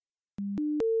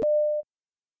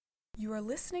You are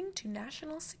listening to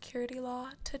National Security Law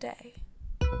Today.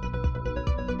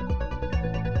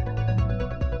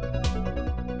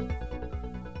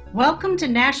 Welcome to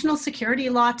National Security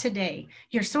Law Today,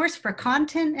 your source for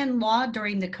content and law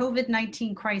during the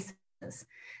COVID-19 crisis.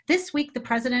 This week, the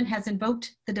President has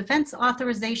invoked the Defense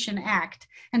Authorization Act,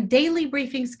 and daily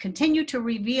briefings continue to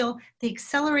reveal the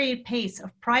accelerated pace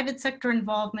of private sector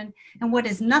involvement in what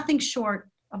is nothing short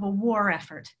of a war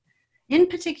effort. In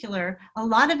particular, a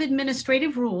lot of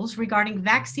administrative rules regarding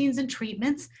vaccines and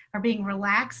treatments are being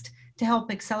relaxed to help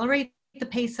accelerate the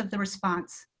pace of the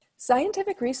response.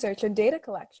 Scientific research and data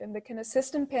collection that can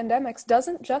assist in pandemics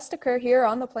doesn't just occur here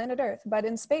on the planet Earth, but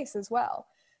in space as well.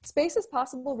 Space is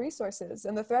possible resources,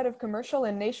 and the threat of commercial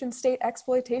and nation-state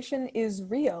exploitation is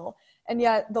real. And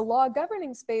yet, the law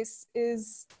governing space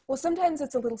is, well, sometimes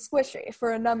it's a little squishy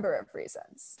for a number of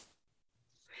reasons.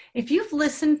 If you've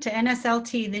listened to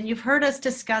NSLT, then you've heard us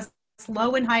discuss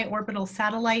low and high orbital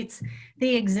satellites,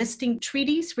 the existing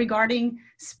treaties regarding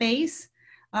space,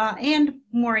 and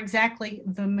more exactly,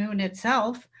 the moon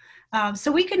itself.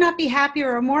 So we could not be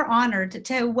happier or more honored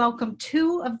to welcome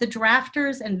two of the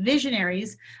drafters and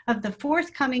visionaries of the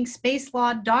forthcoming space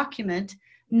law document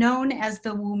known as the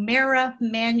Woomera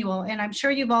Manual. And I'm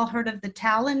sure you've all heard of the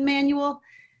Talon Manual.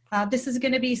 This is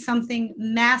going to be something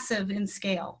massive in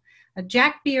scale.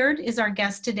 Jack Beard is our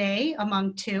guest today,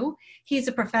 among two. He's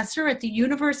a professor at the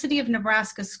University of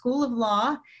Nebraska School of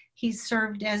Law. He's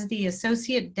served as the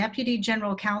Associate Deputy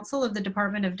General Counsel of the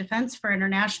Department of Defense for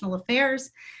International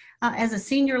Affairs, as a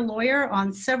senior lawyer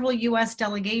on several U.S.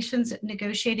 delegations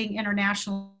negotiating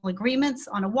international agreements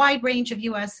on a wide range of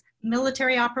U.S.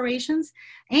 military operations,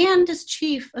 and as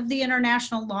chief of the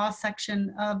International Law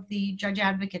section of the Judge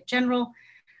Advocate General.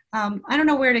 I don't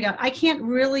know where to go. I can't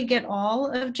really get all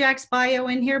of Jack's bio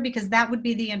in here because that would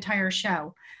be the entire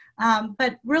show.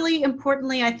 But really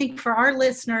importantly, I think for our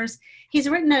listeners, he's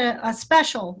written a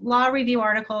special law review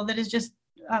article that is just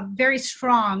very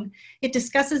strong. It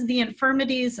discusses the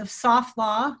infirmities of soft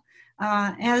law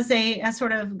as a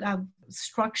sort of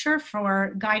structure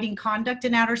for guiding conduct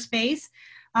in outer space.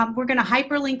 We're going to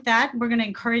hyperlink that. We're going to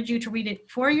encourage you to read it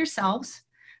for yourselves.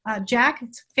 Jack,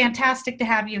 it's fantastic to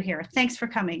have you here. Thanks for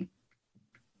coming.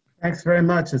 Thanks very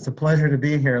much. It's a pleasure to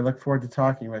be here. I look forward to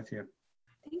talking with you.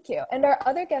 Thank you. And our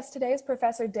other guest today is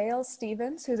Professor Dale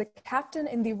Stephens, who's a captain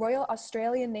in the Royal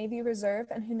Australian Navy Reserve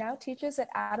and who now teaches at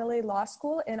Adelaide Law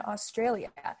School in Australia.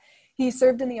 He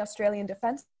served in the Australian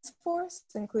Defence Force,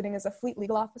 including as a fleet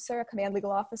legal officer, a command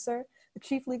legal officer, the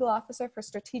chief legal officer for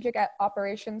Strategic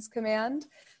Operations Command,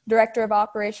 director of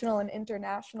operational and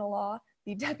international law,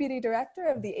 the deputy director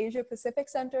of the Asia Pacific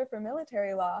Center for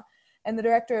Military Law, and the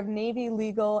director of Navy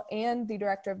Legal and the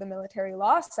director of the Military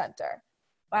Law Center.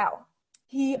 Wow.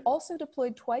 He also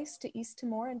deployed twice to East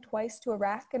Timor and twice to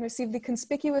Iraq and received the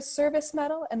Conspicuous Service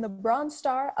Medal and the Bronze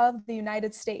Star of the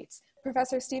United States.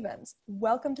 Professor Stephens,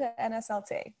 welcome to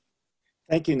NSLT.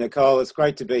 Thank you, Nicole. It's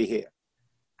great to be here.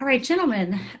 All right,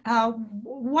 gentlemen,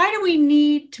 why do we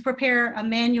need to prepare a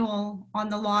manual on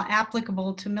the law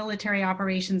applicable to military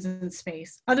operations in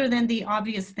space, other than the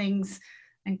obvious things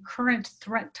and current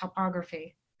threat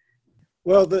topography?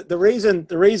 Well, the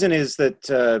reason is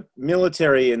that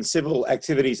military and civil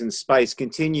activities in space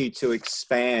continue to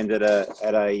expand at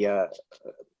an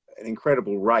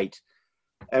incredible rate.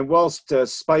 And whilst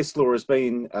space law has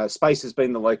been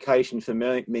the location for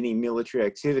many military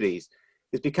activities,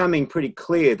 it's becoming pretty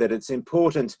clear that it's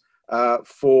important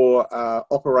for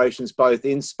operations both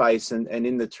in space and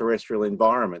in the terrestrial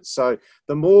environment. So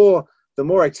the more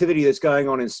activity that's going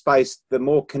on in space, the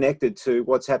more connected to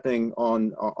what's happening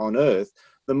on Earth,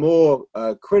 the more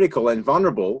critical and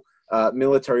vulnerable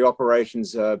military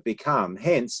operations become.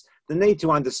 Hence, the need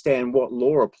to understand what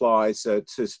law applies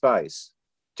to space.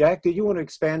 Jack, did you want to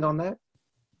expand on that?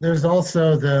 There's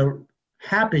also the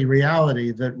happy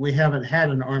reality that we haven't had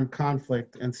an armed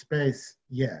conflict in space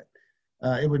yet.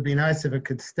 It would be nice if it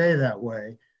could stay that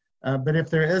way. But if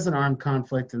there is an armed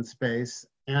conflict in space,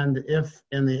 and if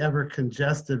in the ever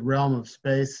congested realm of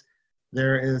space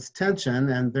there is tension,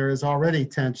 and there is already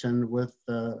tension with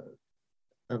a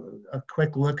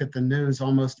quick look at the news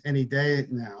almost any day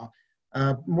now,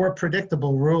 more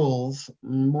predictable rules,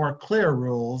 more clear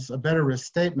rules, a better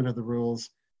restatement of the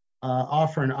rules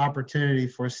offer an opportunity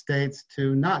for states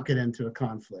to not get into a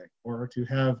conflict or to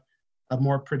have a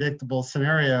more predictable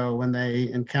scenario when they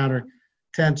encounter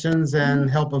tensions and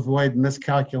help avoid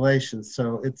miscalculations.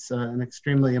 So it's an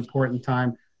extremely important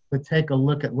time to take a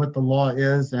look at what the law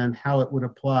is and how it would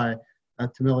apply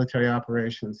to military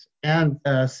operations. And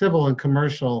civil and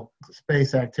commercial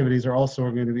space activities are also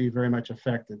going to be very much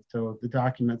affected. So the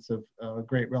documents of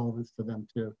great relevance to them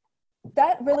too.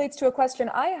 That relates to a question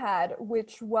I had,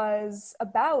 which was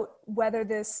about whether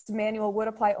this manual would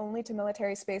apply only to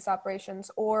military space operations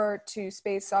or to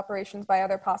space operations by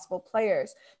other possible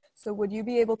players. So would you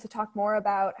be able to talk more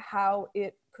about how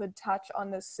it could touch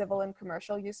on the civil and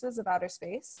commercial uses of outer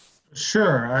space?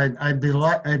 Sure, I'd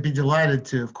be delighted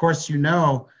to. Of course,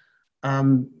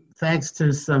 thanks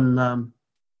to some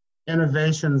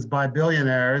innovations by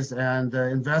billionaires and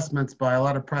investments by a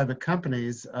lot of private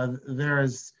companies, there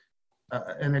is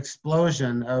an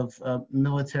explosion of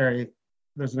military,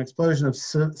 there's an explosion of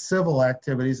civil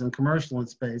activities and commercial in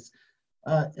space.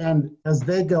 And as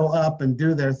they go up and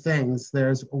do their things,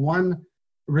 there's one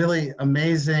really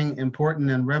amazing, important,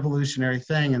 and revolutionary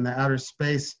thing in the outer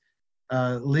space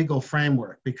legal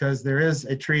framework, because there is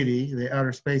a treaty, the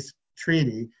Outer Space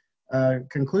Treaty,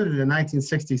 concluded in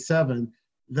 1967,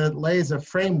 that lays a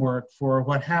framework for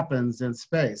what happens in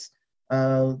space.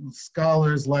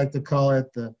 Scholars like to call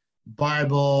it the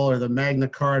Bible or the Magna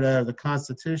Carta or the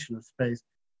Constitution of space.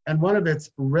 And one of its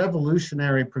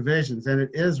revolutionary provisions, and it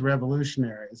is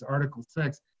revolutionary, is Article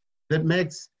 6, that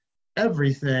makes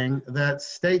everything that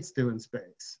states do in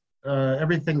space,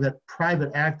 everything that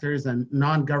private actors and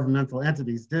non-governmental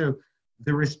entities do,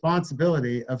 the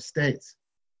responsibility of states.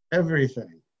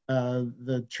 Everything.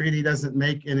 The treaty doesn't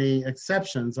make any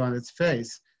exceptions on its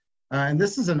face. And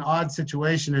this is an odd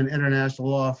situation in international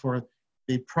law for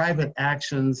the private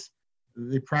actions,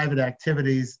 the private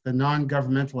activities, the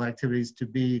non-governmental activities to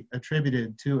be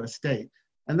attributed to a state.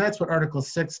 And that's what Article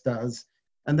 6 does.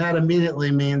 And that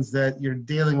immediately means that you're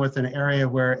dealing with an area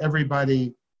where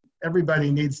everybody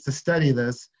needs to study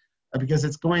this, because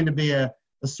it's going to be a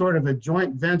sort of a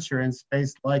joint venture in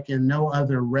space like in no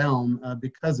other realm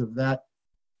because of that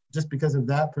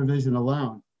provision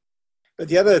alone. But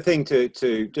the other thing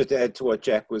to just add to what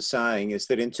Jack was saying is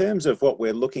that in terms of what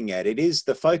we're looking at,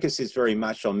 the focus is very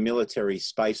much on military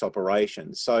space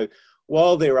operations. So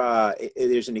while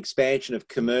there's an expansion of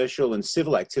commercial and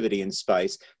civil activity in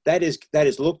space, that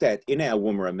is looked at in our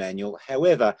Woomera manual,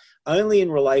 however, only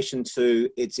in relation to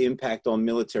its impact on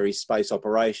military space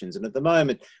operations. And at the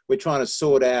moment, we're trying to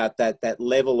sort out that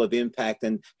level of impact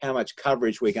and how much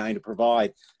coverage we're going to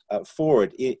provide for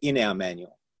it in our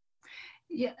manual.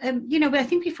 Yeah, but I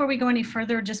think before we go any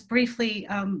further, just briefly,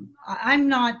 I'm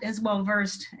not as well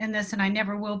versed in this, and I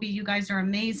never will be. You guys are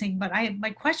amazing, but my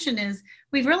question is,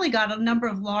 we've really got a number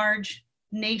of large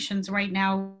nations right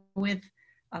now with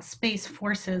space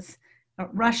forces.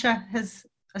 Russia has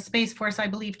a space force. I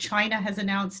believe China has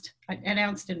announced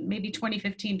in maybe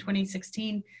 2015,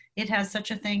 2016, it has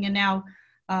such a thing, and now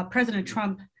President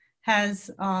Trump has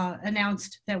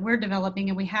announced that we're developing,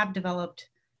 and we have developed,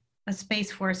 a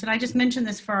space force. And I just mentioned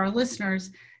this for our listeners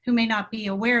who may not be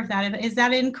aware of that. Is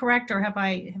that incorrect, or have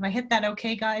I hit that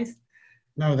okay, guys?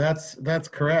 No, that's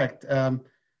correct. And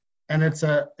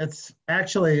it's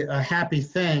actually a happy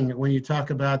thing when you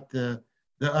talk about the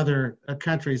other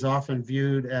countries often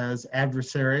viewed as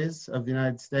adversaries of the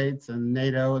United States and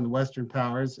NATO and the Western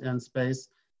powers in space,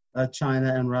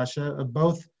 China and Russia.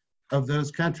 Both of those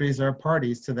countries are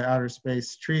parties to the Outer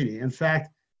Space Treaty. In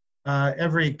fact,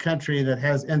 every country that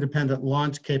has independent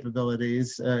launch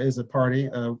capabilities is a party,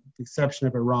 with the exception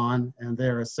of Iran, and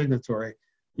they're a signatory.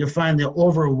 You'll find the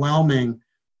overwhelming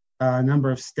number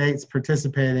of states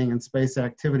participating in space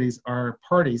activities are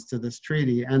parties to this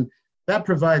treaty, and that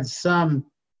provides some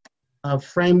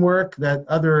framework that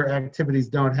other activities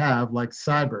don't have, like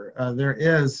cyber. There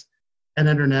is an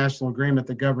international agreement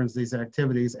that governs these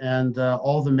activities, and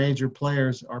all the major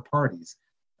players are parties.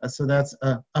 So that's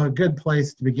a good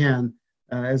place to begin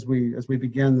as we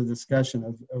begin the discussion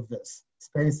of this.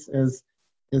 Space is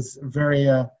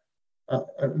very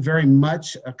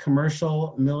much a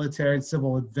commercial, military,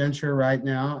 civil adventure right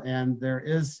now, and there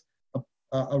is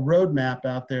a roadmap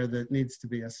out there that needs to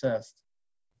be assessed.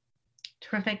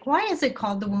 Terrific. Why is it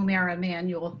called the Woomera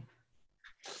Manual?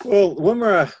 Well,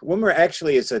 Woomera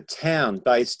actually is a town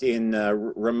based in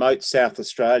remote South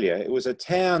Australia. It was a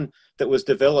town that was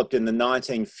developed in the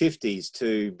 1950s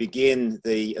to begin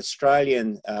the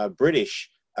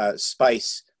Australian-British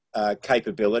space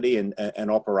capability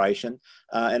and operation.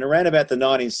 And around about the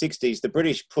 1960s, the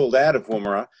British pulled out of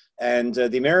Woomera, and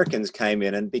the Americans came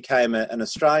in and became an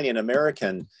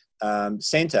Australian-American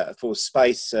centre for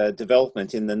space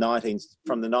development from the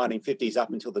 1950s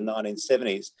up until the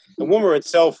 1970s. And Woomera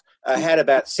itself had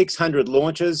about 600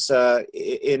 launches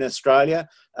in Australia.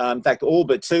 In fact, all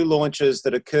but 2 launches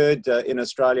that occurred in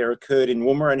Australia occurred in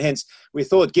Woomera, and hence we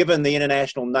thought, given the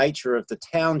international nature of the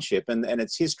township and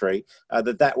its history,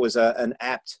 that was an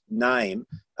apt name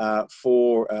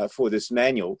for this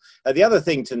manual. The other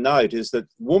thing to note is that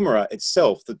Woomera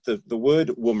itself, that the word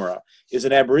Woomera is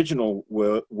an Aboriginal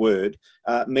word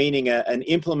meaning an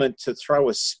implement to throw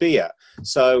a spear.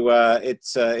 So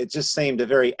it just seemed a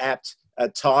very apt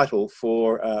title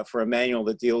for a manual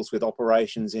that deals with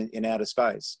operations in outer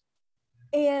space.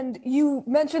 And you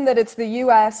mentioned that it's the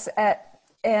U.S.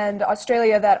 and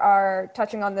Australia that are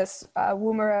touching on this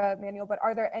Woomera manual, but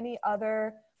are there any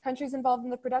other countries involved in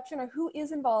the production, or who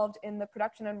is involved in the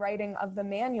production and writing of the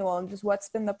manual, and just what's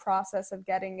been the process of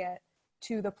getting it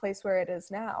to the place where it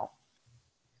is now?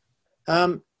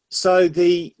 So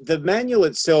the manual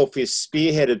itself is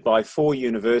spearheaded by 4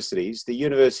 universities: the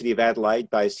University of Adelaide,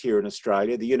 based here in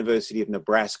Australia, the University of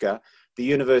Nebraska, the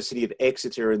University of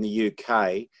Exeter in the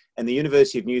UK, and the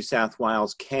University of New South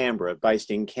Wales, Canberra, based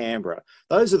in Canberra.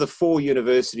 Those are the 4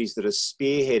 universities that are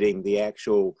spearheading the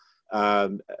actual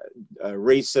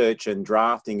research and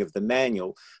drafting of the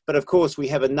manual. But of course, we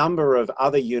have a number of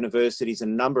other universities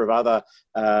and a number of other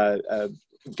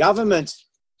government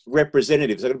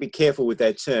representatives. I've got to be careful with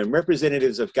that term.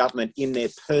 Representatives of government in their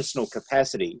personal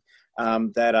capacity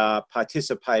that are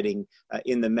participating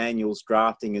in the manual's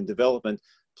drafting and development.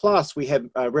 Plus, we have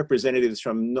representatives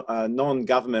from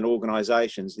non-government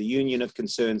organisations, the Union of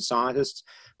Concerned Scientists,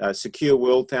 Secure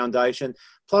World Foundation,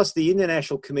 plus the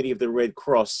International Committee of the Red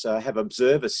Cross have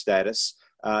observer status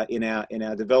in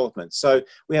our development. So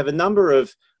we have a number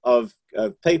of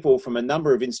people from a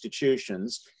number of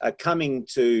institutions coming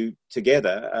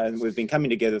together, and we've been coming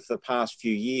together for the past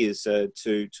few years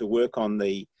to work on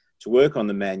the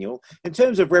manual. In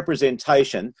terms of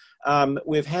representation,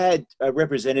 we've had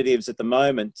representatives at the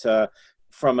moment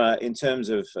in terms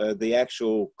of the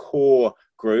actual core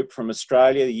group from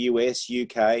Australia, the US,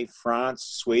 UK, France,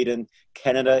 Sweden,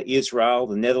 Canada, Israel,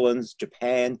 the Netherlands,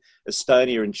 Japan,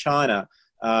 Estonia, and China.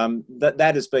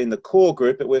 That has been the core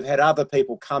group, but we've had other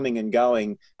people coming and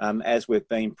going as we've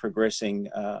been progressing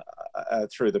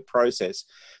through the process.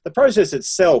 The process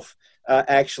itself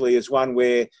actually is one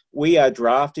where we are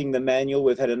drafting the manual.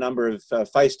 We've had a number of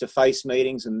face-to-face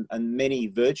meetings and many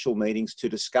virtual meetings to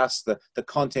discuss the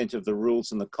content of the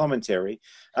rules and the commentary.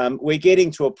 We're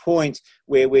getting to a point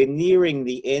where we're nearing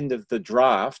the end of the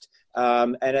draft,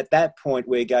 and at that point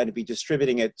we're going to be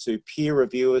distributing it to peer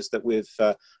reviewers that we've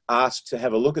asked to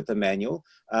have a look at the manual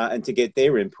and to get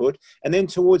their input. And then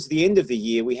towards the end of the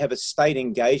year, we have a state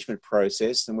engagement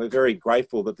process, and we're very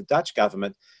grateful that the Dutch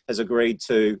government has agreed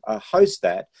to host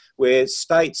that, where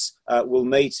states will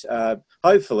meet,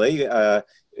 hopefully,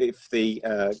 if the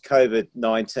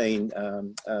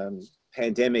COVID-19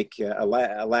 pandemic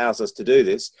allows us to do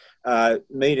this,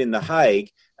 meet in The Hague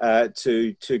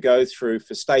to go through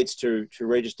for states to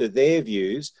register their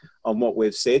views on what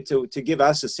we've said, to give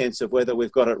us a sense of whether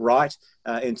we've got it right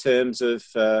in terms of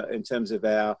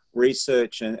our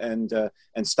research and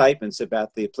statements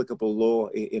about the applicable law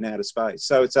in outer space.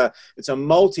 So it's a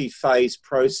multi-phase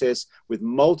process with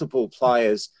multiple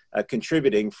players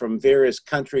contributing from various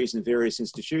countries and various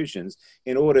institutions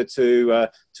in order to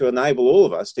enable all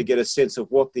of us to get a sense of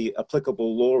what the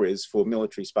applicable law is for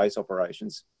military space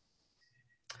operations.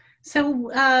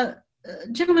 So,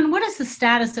 gentlemen, what is the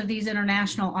status of these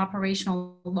international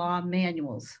operational law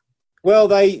manuals? Well,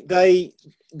 the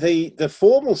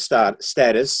formal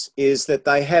status is that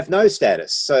they have no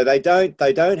status, so they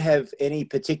don't have any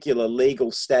particular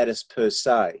legal status per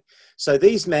se. So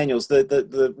these manuals,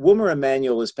 the Woomera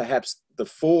manual is perhaps the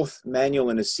 4th manual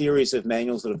in a series of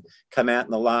manuals that have come out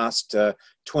in the last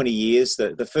 20 years.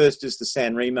 The first is the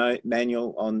San Remo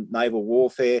manual on naval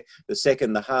warfare. The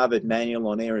second, the Harvard manual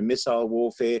on air and missile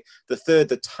warfare. The third,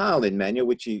 the Tallinn manual,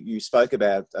 which you spoke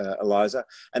about, Eliza.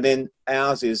 And then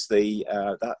ours is the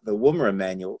Woomera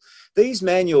manual. These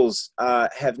manuals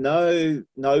have no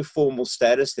formal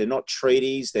status. They're not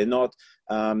treaties. They're not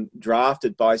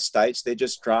drafted by states. They're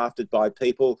just drafted by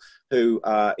people who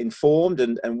are informed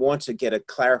and want to get a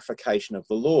clarification of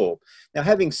the law. Now,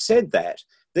 having said that,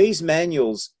 these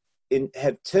manuals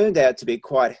have turned out to be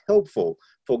quite helpful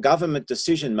for government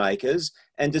decision makers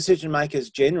and decision makers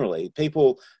generally.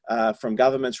 People from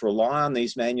governments rely on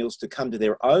these manuals to come to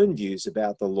their own views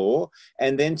about the law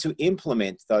and then to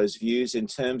implement those views in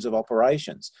terms of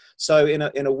operations. So in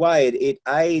a way, it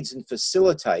aids and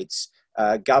facilitates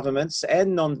governments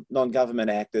and non-government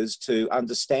actors to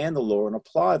understand the law and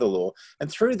apply the law.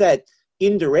 And through that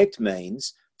indirect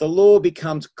means, the law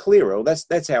becomes clearer. Well,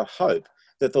 that's our hope,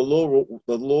 that the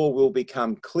law will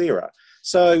become clearer.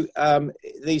 So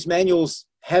these manuals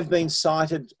have been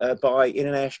cited by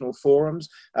international forums.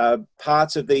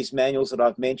 Parts of these manuals that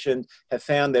I've mentioned have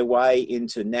found their way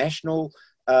into national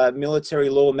military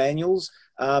law manuals.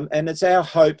 And it's our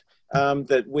hope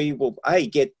that we will A,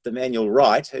 get the manual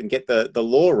right and get the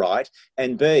law right,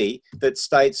 and B, that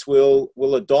states will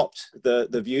adopt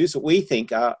the views that we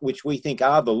think are, which we think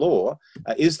are the law,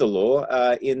 is the law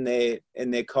in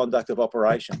their conduct of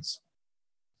operations.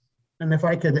 And if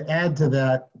I could add to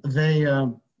that,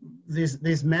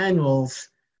 these manuals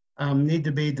need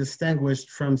to be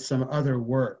distinguished from some other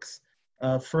works.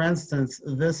 For instance,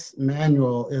 this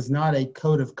manual is not a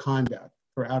code of conduct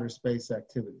for outer space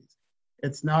activities.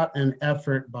 It's not an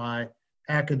effort by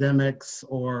academics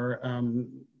or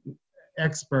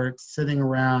experts sitting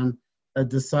around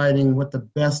deciding what the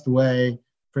best way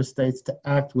for states to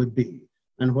act would be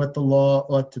and what the law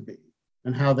ought to be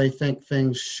and how they think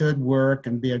things should work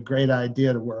and be a great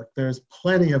idea to work. There's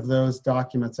plenty of those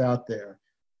documents out there,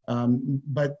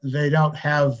 but they don't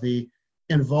have the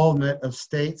involvement of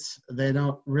states. They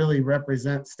don't really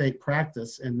represent state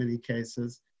practice in many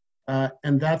cases.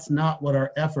 And that's not what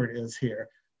our effort is here.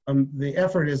 The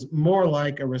effort is more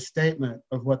like a restatement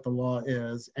of what the law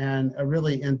is and a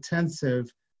really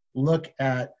intensive look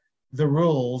at the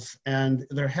rules. And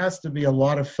there has to be a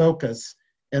lot of focus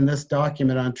in this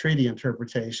document on treaty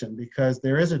interpretation because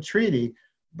there is a treaty,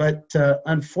 but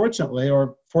unfortunately,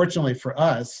 or fortunately for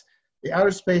us, the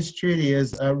Outer Space Treaty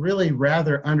is really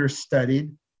rather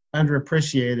understudied,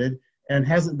 underappreciated, and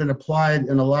hasn't been applied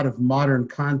in a lot of modern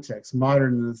contexts,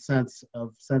 modern in the sense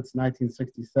of since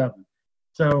 1967.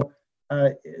 So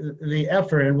the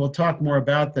effort, and we'll talk more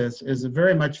about this, is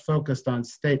very much focused on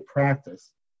state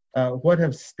practice. What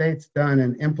have states done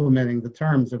in implementing the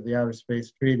terms of the Outer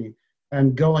Space Treaty?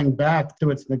 And going back to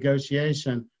its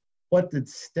negotiation, what did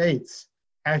states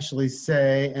actually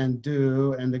say and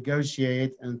do and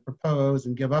negotiate and propose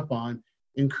and give up on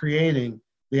in creating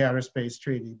the Outer Space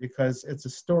Treaty? Because it's a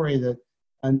story that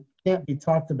can't be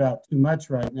talked about too much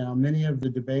right now. Many of the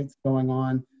debates going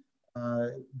on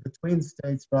between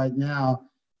states right now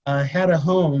had a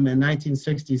home in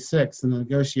 1966 in the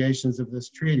negotiations of this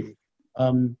treaty.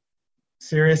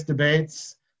 Serious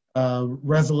debates,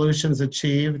 resolutions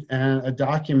achieved, and a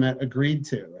document agreed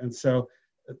to. And so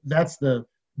that's the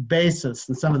basis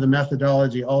and some of the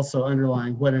methodology also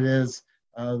underlying what it is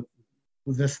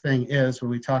this thing is when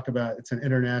we talk about it's an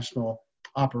international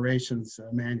operations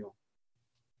manual.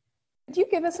 Could you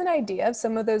give us an idea of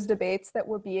some of those debates that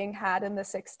were being had in the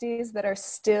 60s that are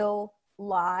still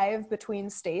live between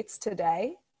states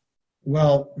today?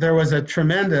 Well, there was a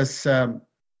tremendous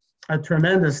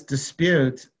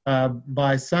dispute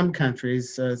by some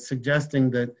countries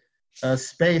suggesting that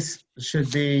space should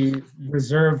be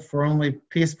reserved for only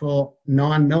peaceful,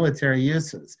 non-military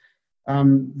uses.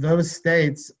 Those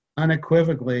states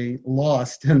unequivocally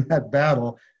lost in that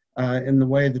battle in the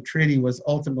way the treaty was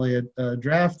ultimately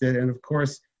drafted. And of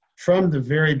course, from the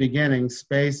very beginning,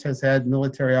 space has had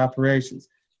military operations.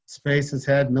 Space has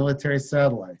had military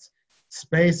satellites.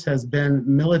 Space has been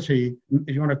military,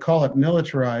 if you want to call it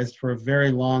militarized, for a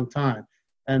very long time.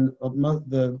 And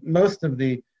most of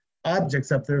the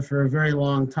objects up there for a very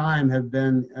long time have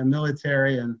been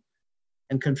military and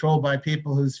controlled by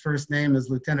people whose first name is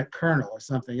Lieutenant Colonel or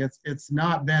something. It's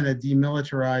not been a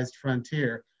demilitarized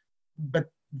frontier. But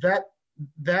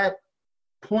that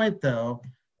point, though,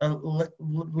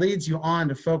 leads you on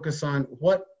to focus on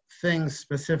what things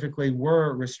specifically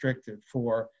were restricted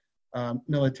for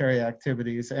military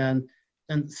activities. And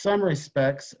in some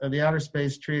respects, the Outer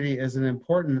Space Treaty is an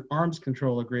important arms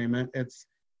control agreement. It's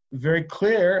very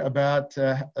clear about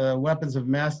weapons of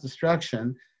mass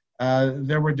destruction.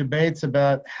 There were debates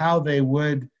about how they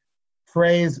would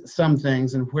phrase some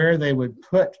things and where they would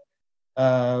put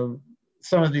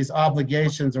some of these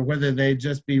obligations or whether they'd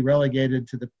just be relegated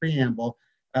to the preamble.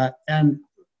 And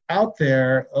out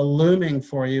there, looming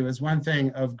for you is one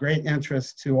thing of great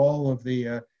interest to all of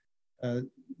the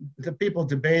people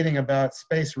debating about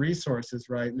space resources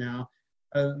right now.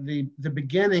 The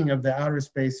beginning of the Outer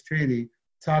Space Treaty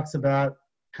talks about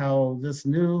how this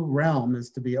new realm is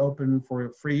to be open for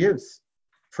free use,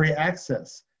 free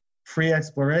access, free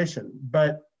exploration.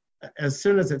 But as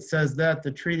soon as it says that,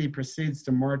 the treaty proceeds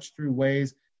to march through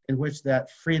ways in which that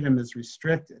freedom is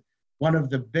restricted. One of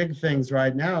the big things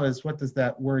right now is, what does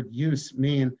that word use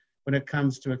mean when it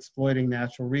comes to exploiting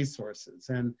natural resources?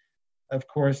 And of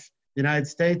course, the United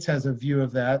States has a view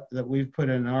of that we've put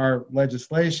in our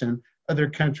legislation. Other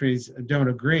countries don't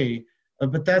agree.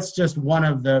 But that's just one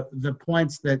of the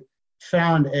points that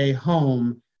found a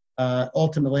home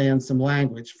ultimately in some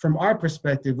language. From our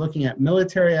perspective, looking at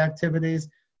military activities,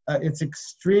 it's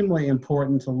extremely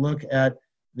important to look at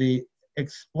the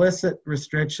explicit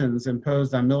restrictions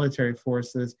imposed on military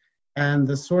forces and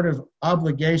the sort of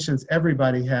obligations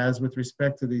everybody has with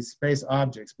respect to these space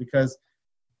objects, because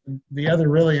the other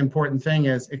really important thing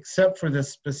is, except for the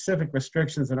specific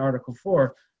restrictions in Article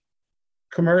 4,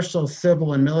 commercial,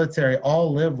 civil, and military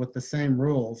all live with the same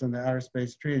rules in the Outer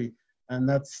Space Treaty, and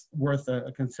that's worth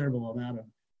a considerable amount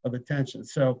of attention.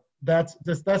 So that's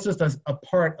just a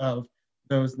part of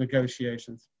those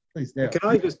negotiations. Please, Dale. Can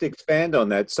I just expand on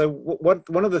that? So,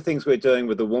 one of the things we're doing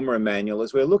with the Woomera Manual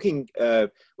is we're looking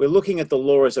at the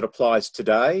law as it applies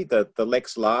today, the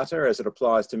Lex Lata as it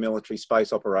applies to military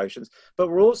space operations, but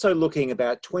we're also looking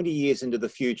about 20 years into the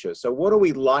future. So, what are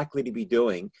we likely to be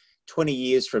doing 20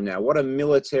 years from now? What are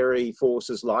military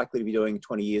forces likely to be doing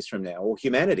 20 years from now, or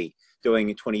humanity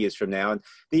doing 20 years from now? And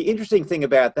the interesting thing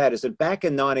about that is that back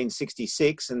in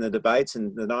 1966, in the debates in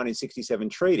the 1967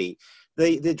 treaty,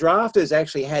 the drafters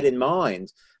actually had in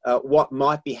mind what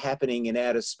might be happening in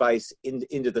outer space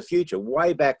into the future,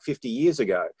 way back 50 years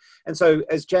ago. And so,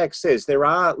 as Jack says, there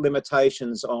are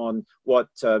limitations on what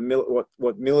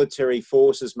military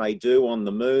forces may do on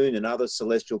the moon and other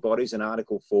celestial bodies in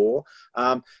Article 4.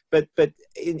 But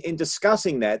in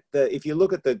discussing that, if you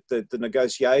look at the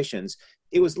negotiations,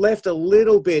 it was left a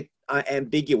little bit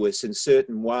ambiguous in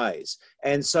certain ways.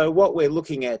 And so what we're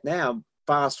looking at now,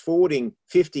 fast forwarding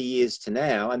 50 years to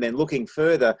now, and then looking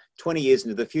further 20 years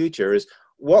into the future, is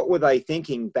what were they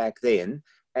thinking back then,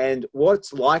 and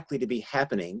what's likely to be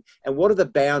happening, and what are the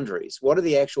boundaries? What are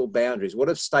the actual boundaries? What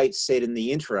have states said in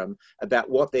the interim about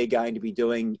what they're going to be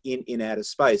doing in outer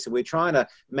space? So we're trying to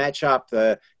match up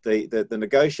the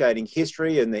negotiating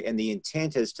history and the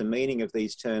intent as to meaning of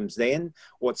these terms then,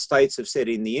 what states have said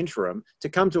in the interim, to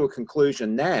come to a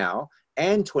conclusion now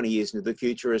and 20 years into the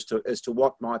future as to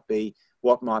what might be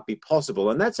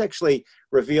possible. And that's actually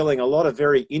revealing a lot of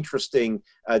very interesting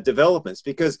developments,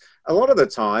 because a lot of the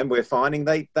time we're finding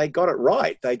they got it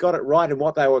right. They got it right in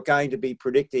what they were going to be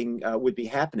predicting would be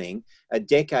happening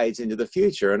decades into the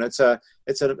future. And it's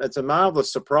a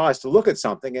marvelous surprise to look at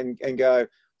something and go,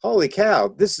 holy cow,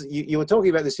 this you were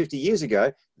talking about this 50 years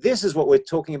ago. This is what we're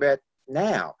talking about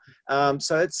now.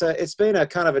 So it's been a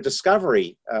kind of a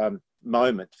discovery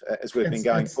moment as we've been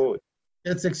going forward.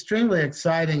 It's extremely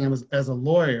exciting as a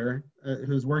lawyer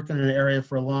who's worked in an area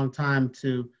for a long time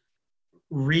to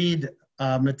read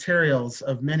materials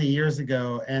of many years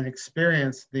ago and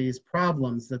experience these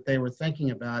problems that they were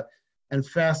thinking about, and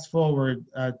fast forward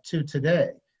to today.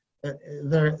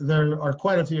 There are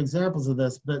quite a few examples of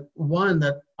this, but one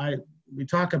that we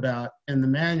talk about in the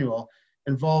manual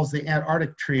involves the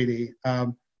Antarctic Treaty.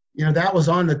 That was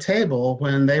on the table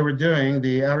when they were doing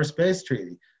the Outer Space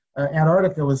Treaty.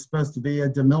 Antarctica was supposed to be a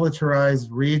demilitarized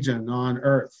region on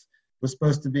Earth. It was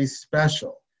supposed to be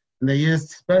special. And they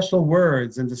used special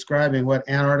words in describing what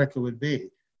Antarctica would be.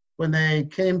 When they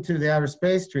came to the Outer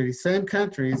Space Treaty, same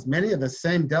countries, many of the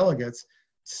same delegates,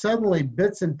 suddenly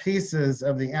bits and pieces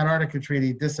of the Antarctica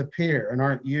Treaty disappear and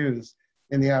aren't used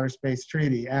in the Outer Space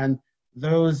Treaty. And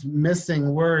those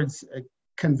missing words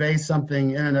convey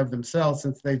something in and of themselves,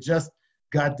 since they just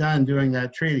got done doing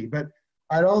that treaty. But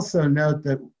I'd also note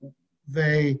that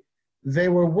they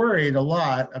were worried a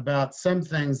lot about some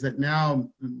things that now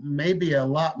may be a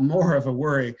lot more of a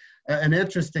worry. An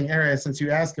interesting area, since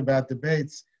you ask about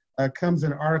debates, comes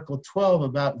in Article 12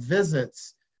 about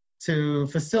visits to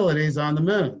facilities on the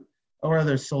moon or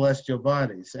other celestial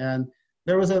bodies. And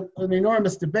there was an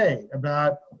enormous debate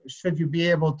about, should you be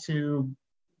able to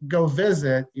go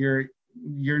visit your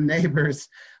neighbor's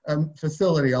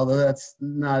facility, although that's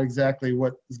not exactly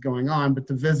what is going on, but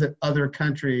to visit other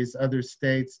countries, other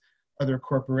states, other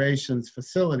corporations'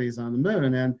 facilities on the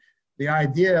moon. And the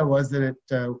idea was that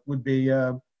it would be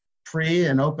free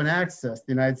and open access.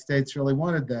 The United States really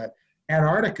wanted that.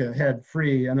 Antarctica had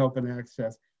free and open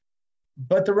access.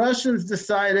 But the Russians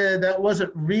decided that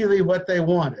wasn't really what they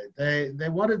wanted. They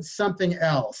wanted something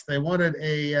else. They wanted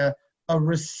a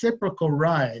reciprocal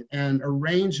right and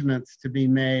arrangements to be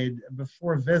made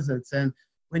before visits. And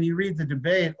when you read the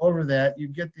debate over that, you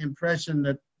get the impression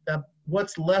that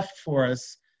what's left for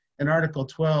us in Article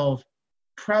 12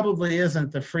 probably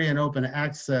isn't the free and open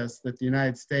access that the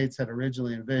United States had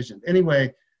originally envisioned.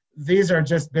 Anyway, these are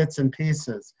just bits and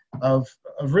pieces of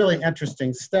really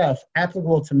interesting stuff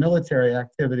applicable to military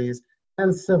activities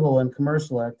and civil and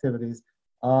commercial activities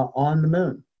on the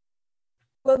moon.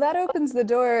 Well, that opens the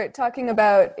door, talking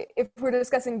about, if we're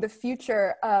discussing the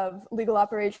future of legal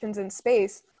operations in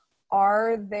space,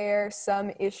 are there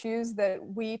some issues that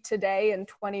we today in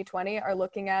 2020 are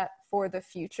looking at for the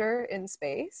future in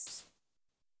space?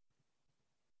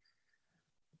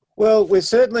 Well, we're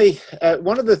certainly,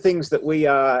 one of the things that we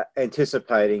are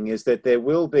anticipating is that there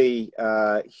will be,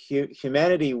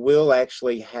 humanity will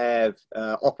actually have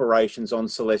operations on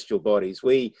celestial bodies.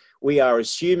 We are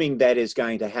assuming that is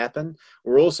going to happen.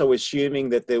 We're also assuming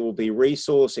that there will be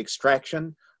resource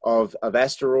extraction of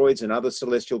asteroids and other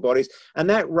celestial bodies, and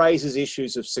that raises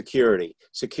issues of security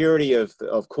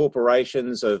of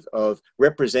corporations, of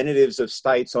representatives of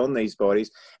states on these bodies.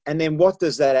 And then what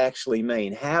does that actually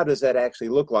mean? How does that actually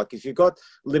look like? If you've got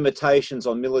limitations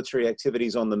on military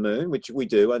activities on the moon, which we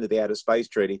do under the Outer Space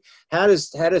Treaty, how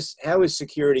is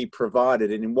security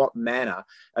provided, and in what manner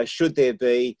should there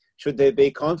be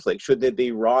conflict? Should there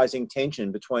be rising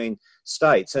tension between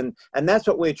states? And that's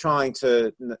what we're trying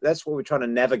to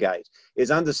navigate,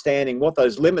 is understanding what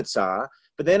those limits are,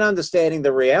 but then understanding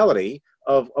the reality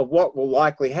of what will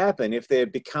likely happen if there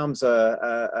becomes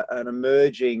an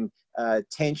emerging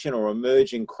tension or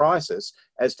emerging crisis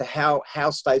as to how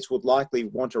states would likely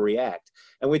want to react.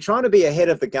 And we're trying to be ahead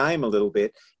of the game a little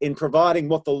bit in providing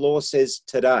what the law says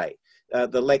today,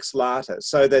 the lex lata,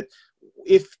 so that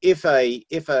if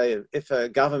a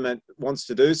government wants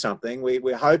to do something,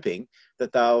 we're hoping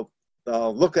that they'll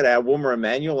look at our Woomera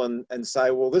manual and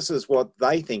say, well, this is what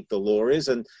they think the law is,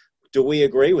 and do we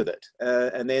agree with it?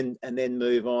 And then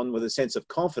move on with a sense of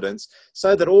confidence,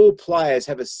 so that all players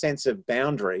have a sense of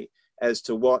boundary as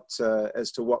to what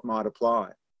might apply.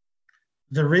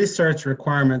 The research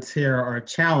requirements here are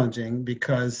challenging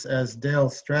because, as Dale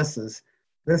stresses,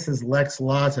 this is lex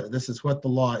lata. This is what the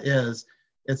law is.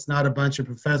 It's not a bunch of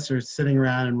professors sitting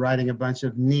around and writing a bunch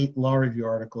of neat law review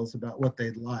articles about what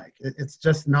they'd like. It's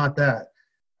just not that.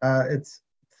 It's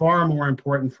far more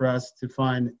important for us to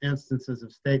find instances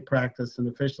of state practice and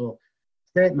official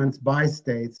statements by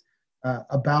states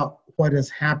about what is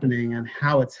happening and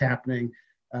how it's happening,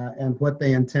 and what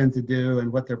they intend to do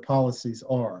and what their policies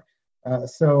are.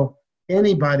 So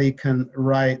anybody can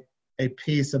write a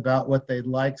piece about what they'd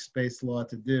like space law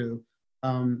to do.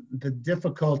 The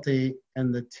difficulty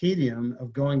and the tedium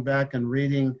of going back and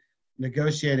reading,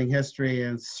 negotiating history,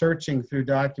 and searching through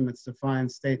documents to find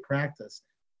state practice,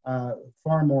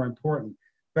 far more important.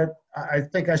 But I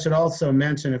think I should also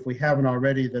mention, if we haven't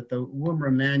already, that the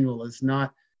Woomera manual is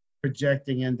not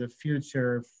projecting into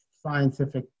future science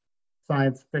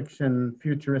fiction,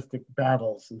 futuristic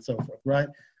battles and so forth, right?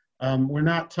 We're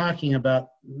not talking about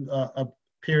a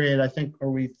period, I think,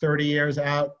 are we 30 years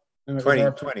out?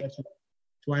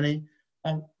 20.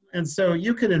 And so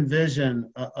you could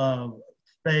envision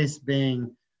space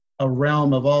being a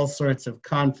realm of all sorts of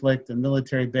conflict and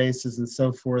military bases and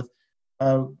so forth.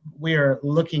 We are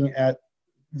looking at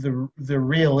the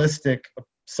realistic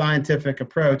scientific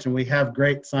approach, and we have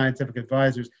great scientific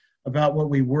advisors about what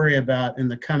we worry about in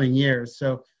the coming years.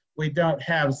 So we don't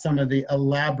have some of the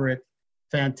elaborate,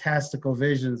 fantastical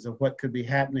visions of what could be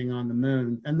happening on the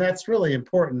moon. And that's really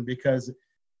important, because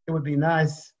it would be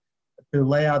nice to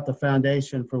lay out the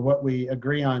foundation for what we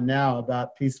agree on now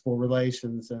about peaceful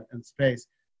relations and space.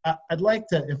 I'd like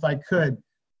to, if I could,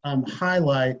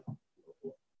 highlight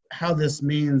how this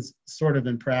means sort of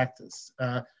in practice.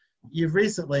 You've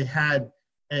recently had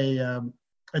a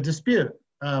dispute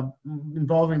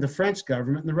involving the French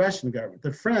government and the Russian government.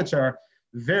 The French are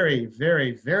very,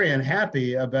 very, very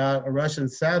unhappy about a Russian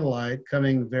satellite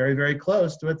coming very, very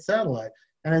close to its satellite.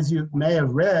 And as you may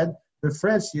have read, the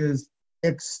French used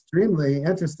extremely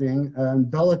interesting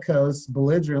bellicose,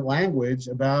 belligerent language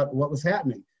about what was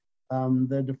happening.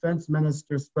 The defense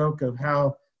minister spoke of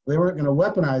how they weren't going to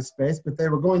weaponize space, but they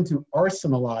were going to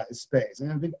arsenalize space.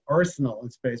 And a big arsenal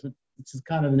in space, which is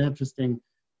kind of an interesting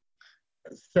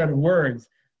set of words.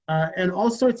 And all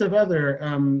sorts of other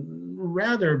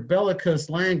rather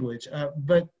bellicose language.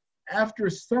 But after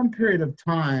some period of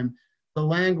time, the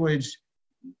language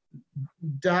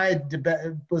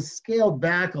was scaled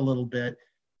back a little bit.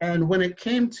 And when it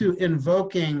came to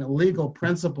invoking legal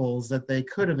principles that they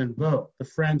could have invoked, the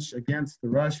French against the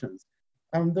Russians,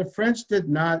 the French did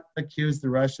not accuse the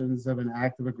Russians of an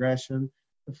act of aggression.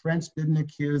 The French didn't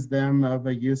accuse them of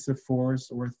a use of force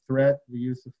or threat the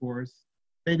use of force.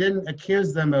 They didn't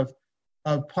accuse them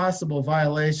of possible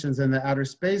violations in the Outer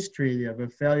Space Treaty, of a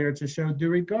failure to show due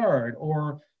regard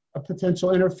or a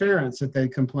potential interference that they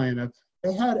complained of.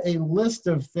 They had a list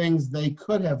of things they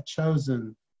could have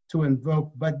chosen to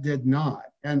invoke but did not.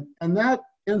 And that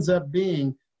ends up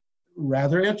being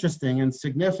rather interesting and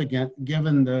significant,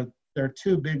 given there are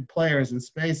two big players in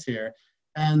space here.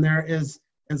 And there is,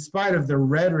 in spite of the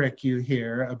rhetoric you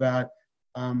hear about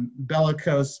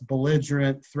bellicose,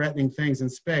 belligerent, threatening things in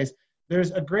space,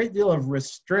 there's a great deal of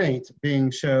restraint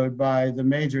being showed by the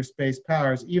major space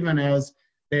powers, even as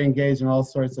they engage in all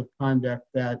sorts of conduct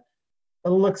that it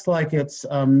looks like it's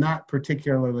not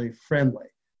particularly friendly.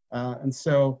 And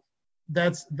so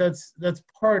that's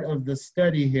part of the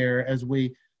study here as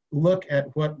we look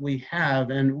at what we have.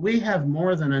 And we have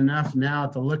more than enough now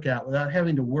to look at without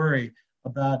having to worry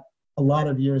about a lot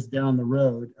of years down the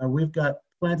road. We've got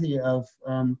plenty of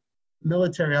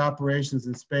military operations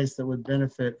in space that would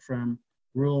benefit from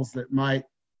rules that might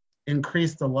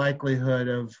increase the likelihood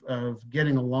of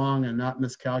getting along and not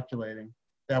miscalculating.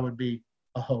 That would be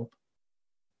a hope.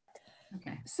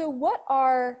 Okay. So what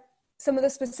are some of the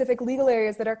specific legal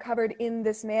areas that are covered in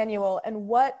this manual, and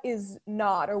what is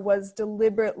not or was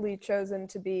deliberately chosen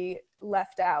to be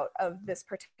left out of this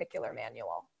particular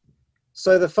manual?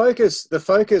 So the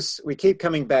focus, we keep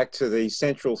coming back to the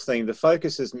central theme. The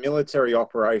focus is military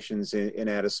operations in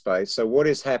outer space. So what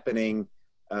is happening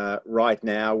right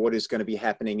now? What is going to be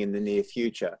happening in the near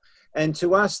future? And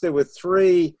to us, there were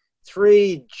three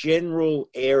general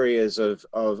areas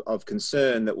of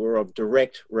concern that were of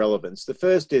direct relevance. The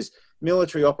first is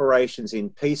military operations in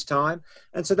peacetime.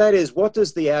 And so that is, what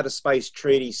does the Outer Space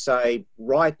Treaty say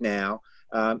right now,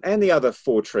 and the other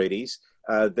 4 treaties,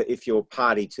 that if you're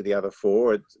party to the other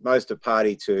 4, most are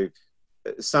party to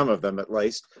some of them at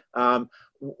least,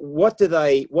 what do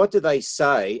they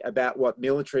say about what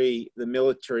the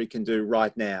military can do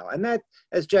right now? And that,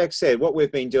 as Jack said, what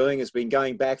we've been doing has been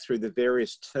going back through the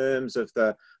various terms of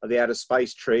the Outer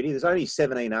Space Treaty. There's only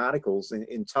 17 articles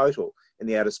in total in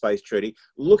the Outer Space Treaty,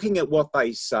 looking at what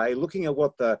they say, looking at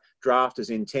what the drafters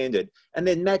intended, and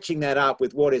then matching that up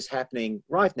with what is happening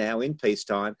right now in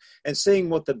peacetime and seeing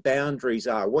what the boundaries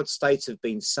are, what states have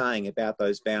been saying about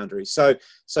those boundaries. So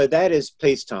that is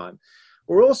peacetime.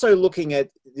 We're also looking at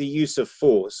the use of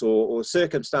force or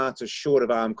circumstances short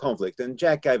of armed conflict. And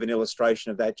Jack gave an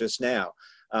illustration of that just now.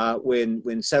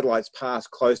 When satellites pass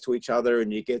close to each other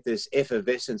and you get this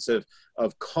effervescence of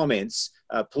comments,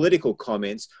 political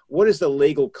comments, what is the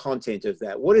legal content of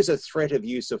that? What is a threat of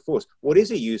use of force? What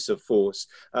is a use of force?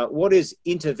 What is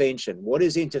intervention? What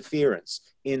is interference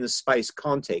in the space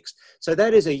context? So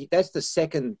that's the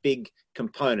second big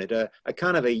component, a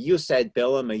kind of a jus ad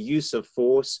bellum, a use of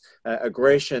force,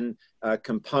 aggression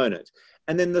component.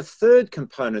 And then the third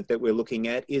component that we're looking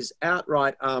at is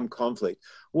outright armed conflict.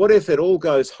 What if it all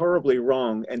goes horribly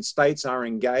wrong and states are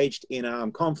engaged in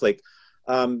armed conflict,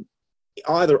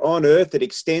 either on Earth that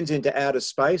extends into outer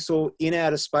space or in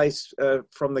outer space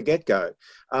from the get-go?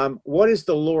 What is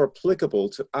the law applicable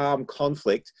to armed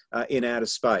conflict in outer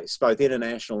space, both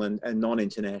international and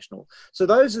non-international? So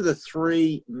those are the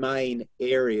 3 main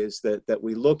areas that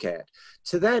we look at.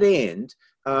 To that end,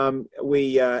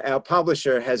 our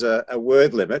publisher has a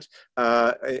word limit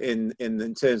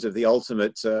in terms of the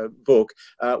ultimate book.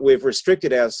 We've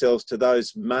restricted ourselves to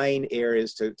those main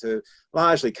areas to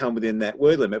largely come within that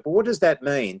word limit. But what does that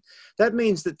mean? That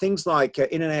means that things like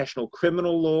international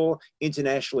criminal law,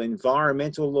 international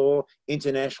environmental law,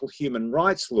 international human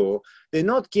rights law, they're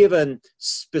not given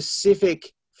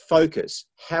specific focus.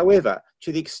 However,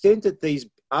 to the extent that these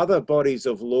other bodies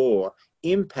of law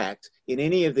impact in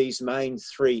any of these main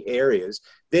 3 areas,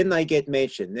 then they get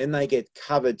mentioned, then they get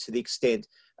covered to the extent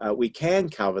we can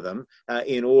cover them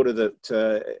in order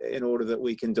that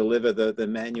we can deliver the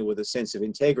manual with a sense of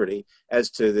integrity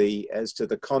as to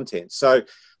the content. So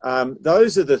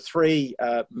those are the 3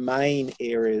 main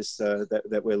areas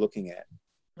that we're looking at.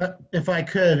 If I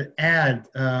could add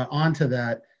onto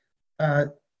that,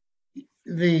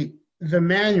 the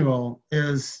manual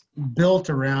is built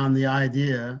around the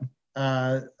idea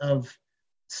of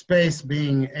space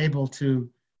being able to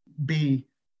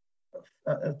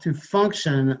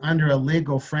function under a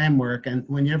legal framework. And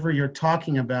whenever you're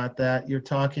talking about that, you're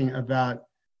talking about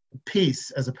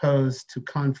peace as opposed to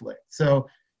conflict. So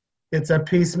it's a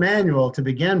peace manual to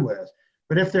begin with.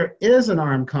 But if there is an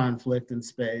armed conflict in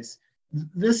space,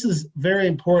 this is very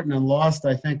important and lost,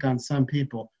 I think, on some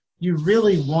people. You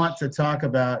really want to talk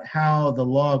about how the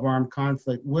law of armed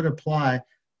conflict would apply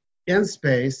in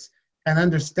space and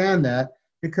understand that,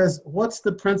 because what's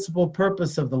the principal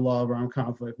purpose of the law of armed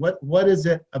conflict? What is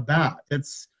it about?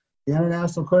 It's the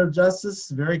International Court of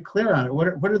Justice is very clear on it.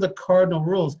 What are the cardinal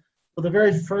rules? Well, the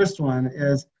very first one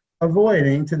is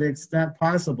avoiding, to the extent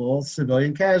possible,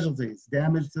 civilian casualties,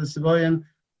 damage to the civilian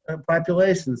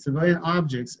population, civilian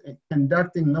objects,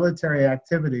 conducting military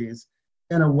activities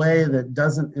in a way that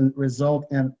doesn't result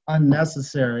in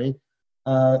unnecessary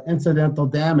incidental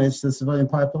damage to the civilian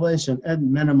population,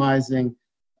 and minimizing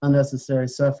unnecessary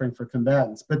suffering for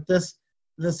combatants. But this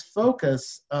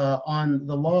focus on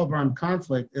the law of armed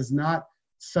conflict is not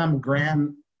some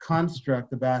grand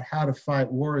construct about how to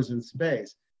fight wars in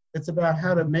space. It's about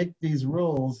how to make these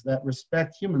rules that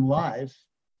respect human life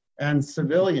and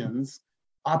civilians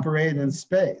operate in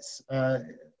space.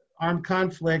 Armed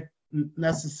conflict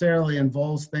necessarily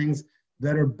involves things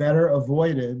that are better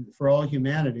avoided for all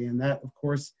humanity, and that, of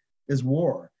course, is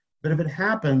war. But if it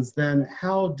happens, then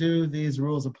how do these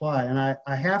rules apply? And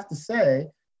I have to say,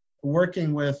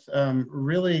 working with some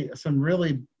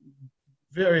really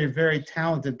very, very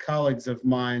talented colleagues of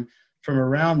mine from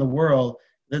around the world,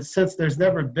 that since there's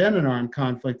never been an armed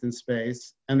conflict in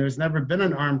space, and there's never been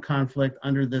an armed conflict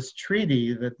under this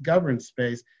treaty that governs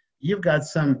space, you've got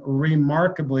some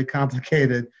remarkably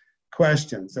complicated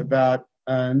questions about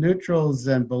neutrals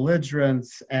and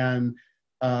belligerents and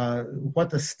what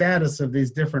the status of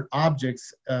these different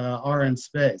objects are in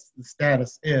space. The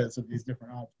status is of these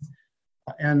different objects.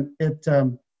 And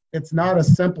it's not a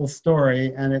simple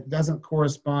story, and it doesn't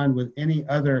correspond with any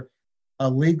other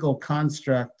legal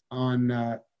construct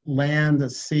on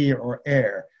land, sea, or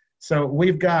air. So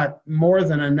we've got more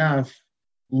than enough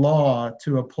law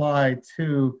to apply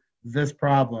to this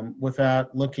problem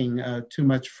without looking too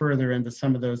much further into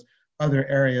some of those other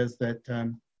areas that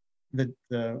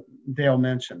Dale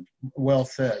mentioned. Well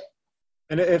said.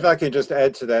 And if I can just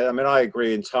add to that, I mean, I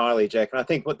agree entirely, Jack. And I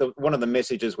think one of the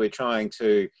messages we're trying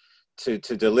to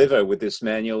deliver with this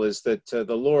manual is that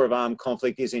the law of armed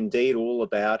conflict is indeed all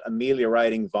about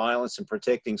ameliorating violence and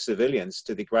protecting civilians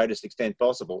to the greatest extent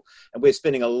possible. And we're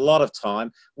spending a lot of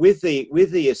time with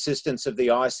the assistance of the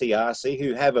ICRC,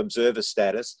 who have observer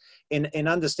status, in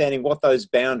understanding what those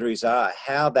boundaries are,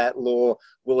 how that law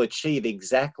will achieve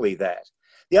exactly that.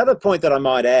 The other point that I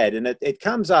might add, and it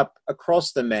comes up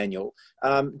across the manual,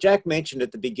 Jack mentioned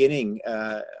at the beginning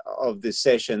of this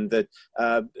session that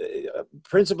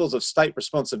principles of state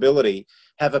responsibility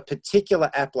have a particular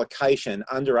application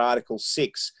under Article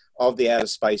 6 of the Outer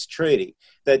Space Treaty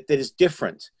that is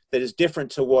different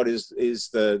to what is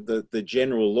the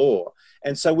general law.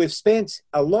 And so we've spent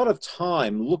a lot of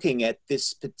time looking at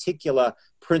this particular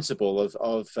principle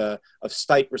of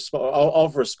state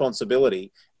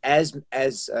responsibility as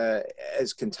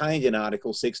contained in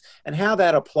Article 6, and how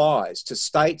that applies to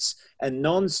states and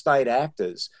non-state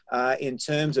actors in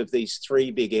terms of these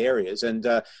three big areas. And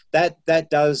that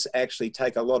does actually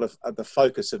take a lot of the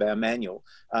focus of our manual.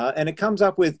 And it comes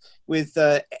up with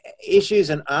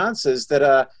issues and answers that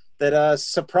are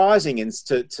surprising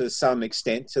to some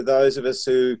extent to those of us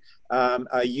who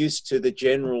are used to the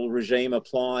general regime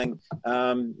applying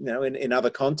in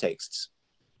other contexts.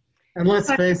 And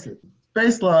let's face it,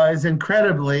 space law is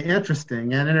incredibly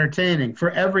interesting and entertaining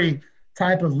for every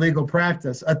type of legal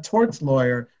practice. A torts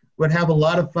lawyer would have a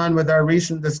lot of fun with our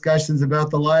recent discussions about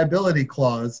the liability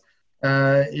clause.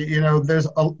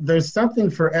 There's something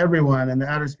for everyone in the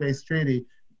Outer Space Treaty.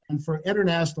 And for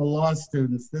international law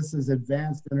students, this is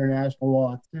advanced international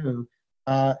law too.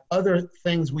 Other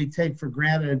things we take for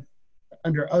granted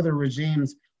under other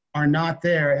regimes are not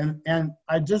there. And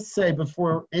I just say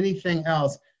before anything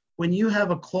else, when you have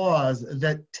a clause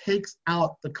that takes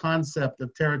out the concept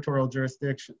of territorial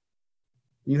jurisdiction,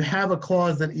 you have a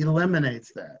clause that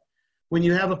eliminates that. When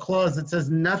you have a clause that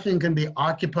says nothing can be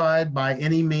occupied by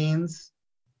any means,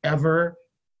 ever,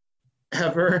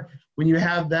 when you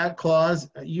have that clause,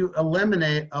 you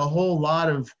eliminate a whole lot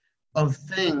of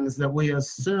things that we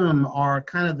assume are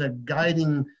kind of the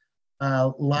guiding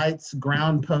lights,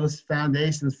 ground posts,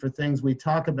 foundations for things we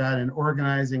talk about in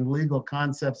organizing legal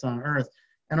concepts on Earth.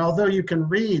 And although you can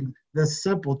read this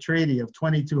simple treaty of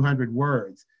 2,200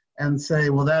 words and say,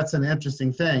 well, that's an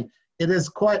interesting thing, it is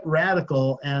quite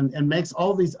radical and makes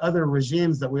all these other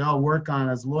regimes that we all work on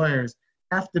as lawyers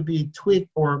have to be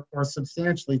tweaked or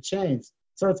substantially changed.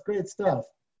 So it's great stuff.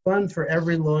 Fun for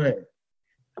every lawyer.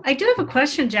 I do have a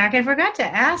question, Jack. I forgot to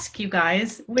ask you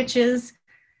guys, which is,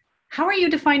 how are you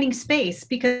defining space?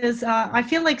 Because I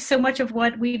feel like so much of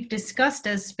what we've discussed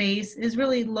as space is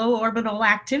really low orbital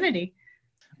activity.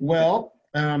 Well,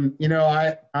 I'm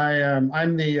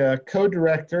the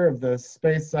co-director of the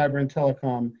Space, Cyber, and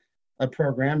Telecom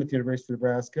program at the University of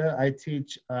Nebraska. I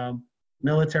teach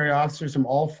military officers from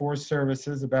all four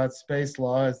services about space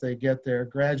law as they get their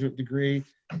graduate degree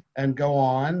and go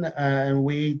on. And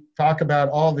we talk about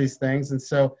all these things. And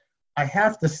so I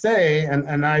have to say,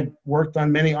 and I worked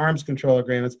on many arms control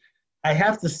agreements, I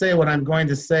have to say what I'm going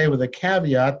to say with a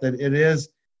caveat that it is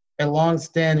a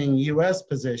long-standing U.S.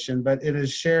 position, but it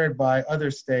is shared by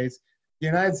other states. The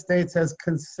United States has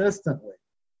consistently,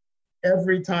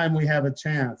 every time we have a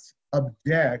chance,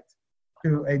 object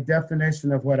to a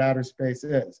definition of what outer space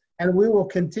is. And we will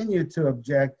continue to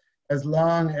object as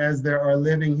long as there are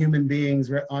living human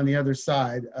beings on the other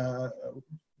side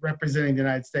representing the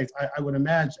United States, I would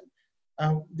imagine.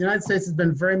 The United States has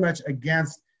been very much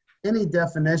against any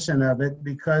definition of it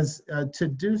because to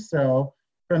do so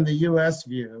from the US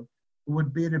view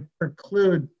would be to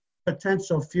preclude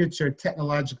potential future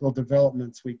technological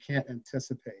developments we can't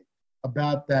anticipate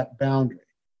about that boundary.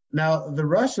 Now, the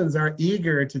Russians are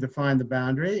eager to define the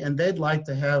boundary, and they'd like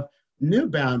to have new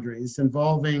boundaries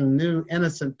involving new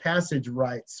innocent passage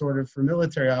rights, sort of for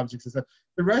military objects and stuff.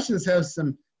 The Russians have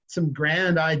some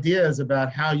grand ideas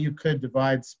about how you could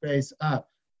divide space up.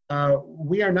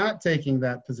 We are not taking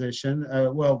that position.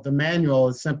 Well, the manual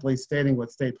is simply stating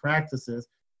what state practice is,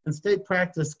 and state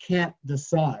practice can't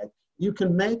decide. You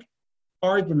can make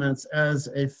arguments as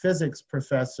a physics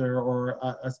professor or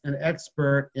an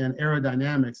expert in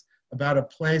aerodynamics about a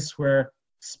place where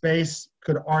space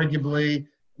could arguably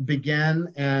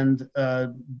begin and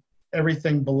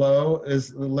everything below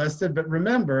is listed. But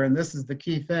remember, and this is the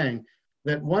key thing,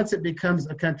 that once it becomes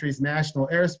a country's national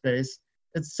airspace,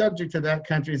 it's subject to that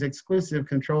country's exclusive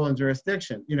control and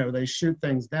jurisdiction. You know, they shoot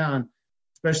things down,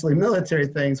 especially military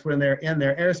things, when they're in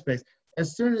their airspace.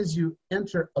 As soon as you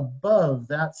enter above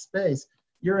that space,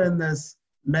 you're in this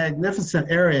magnificent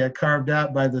area carved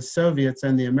out by the Soviets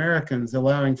and the Americans,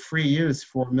 allowing free use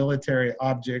for military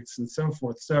objects and so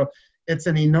forth. So it's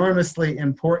an enormously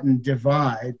important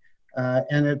divide,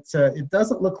 and it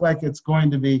doesn't look like it's going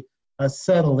to be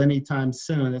settled anytime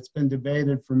soon. It's been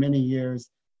debated for many years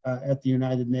at the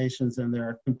United Nations, and there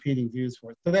are competing views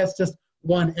for it. So that's just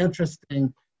one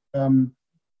interesting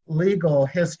legal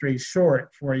history short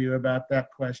for you about that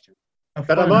question.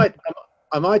 But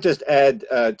I might just add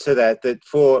to that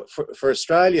for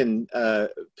Australian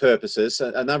purposes,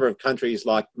 a number of countries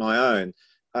like my own,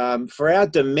 for our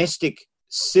domestic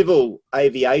civil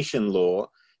aviation law,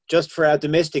 just for our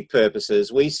domestic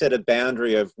purposes, we set a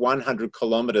boundary of 100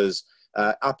 kilometres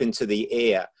up into the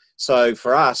air. So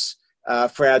for us,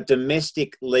 for our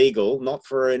domestic legal, not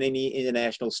for any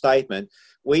international statement,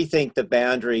 we think the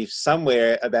boundary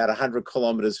somewhere about 100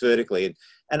 kilometres vertically.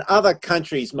 And other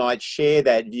countries might share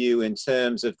that view in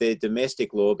terms of their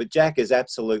domestic law, but Jack is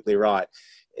absolutely right.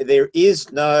 There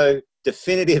is no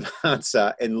definitive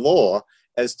answer in law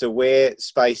as to where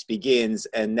space begins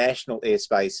and national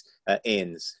airspace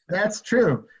ends. That's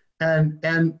true.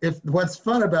 And if what's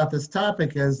fun about this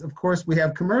topic is, of course, we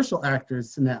have commercial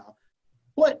actors now.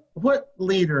 What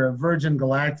leader of Virgin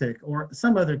Galactic or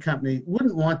some other company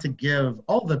wouldn't want to give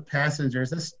all the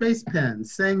passengers a space pen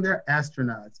saying they're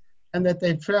astronauts and that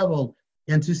they've traveled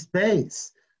into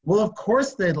space? Well, of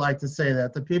course they'd like to say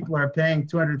that. The people are paying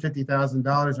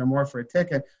 $250,000 or more for a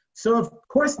ticket. So of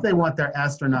course they want their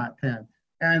astronaut pen.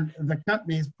 And the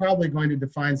company is probably going to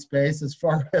define space as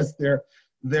far as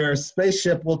their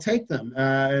spaceship will take them.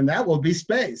 And that will be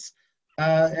space.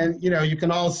 And, you know, you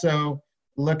can also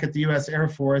look at the U.S. Air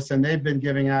Force, and they've been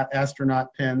giving out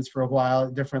astronaut pins for a while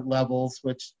at different levels,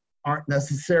 which aren't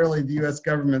necessarily the U.S.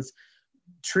 government's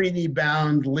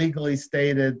treaty-bound, legally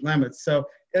stated limits. So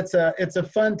it's a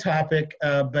fun topic,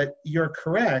 but you're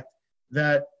correct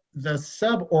that the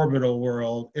suborbital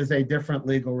world is a different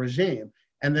legal regime,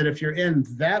 and that if you're in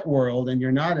that world and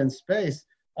you're not in space,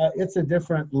 it's a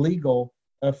different legal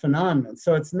phenomenon.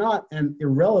 So it's not an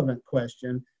irrelevant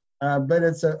question. But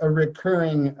it's a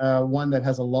recurring one that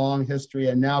has a long history,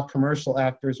 and now commercial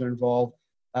actors are involved,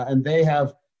 and they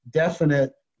have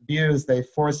definite views they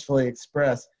forcefully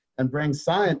express and bring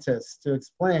scientists to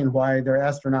explain why their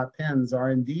astronaut pens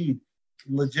are indeed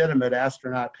legitimate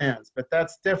astronaut pens. But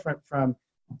that's different from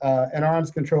an arms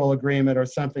control agreement or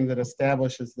something that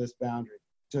establishes this boundary,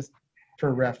 just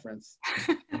for reference.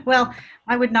 Well,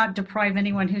 I would not deprive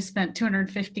anyone who spent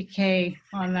 $250K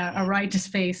on a ride to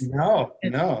space. No.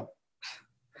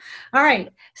 All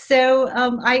right.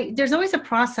 So there's always a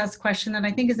process question that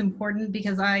I think is important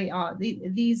because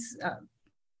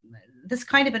this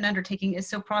kind of an undertaking is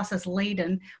so process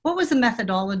laden. What was the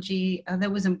methodology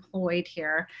that was employed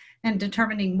here in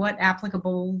determining what the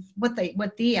applicable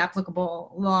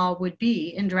law would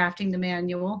be in drafting the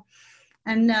manual?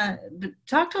 And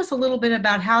talk to us a little bit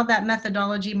about how that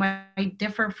methodology might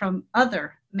differ from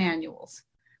other manuals.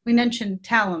 We mentioned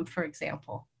TALM, for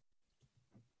example.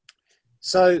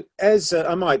 So as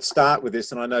I might start with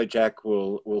this, and I know Jack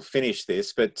will finish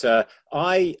this, but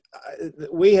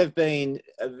we have been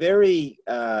very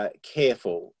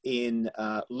careful in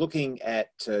looking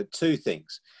at two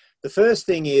things. The first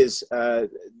thing is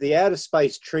the Outer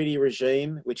Space Treaty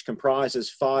regime, which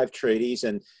comprises 5 treaties,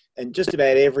 and just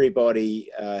about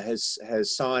everybody has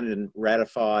signed and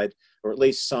ratified or at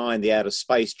least signed the Outer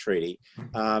Space Treaty,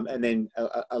 and then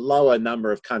a lower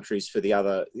number of countries for the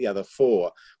other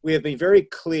 4. We have been very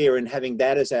clear in having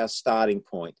that as our starting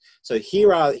point. So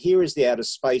here is the Outer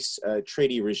Space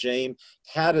Treaty regime.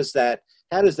 How does that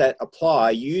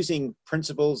apply, using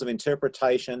principles of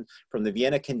interpretation from the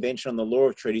Vienna Convention on the Law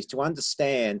of Treaties to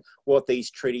understand what these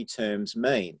treaty terms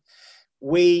mean?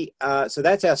 So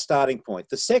that's our starting point.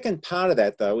 The second part of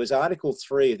that, though, is Article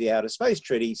 3 of the Outer Space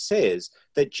Treaty says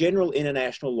that general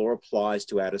international law applies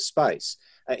to outer space,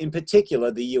 in particular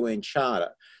the UN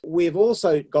Charter. We've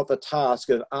also got the task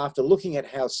of, after looking at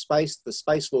how the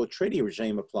space law treaty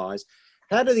regime applies,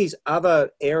 how do these other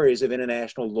areas of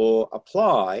international law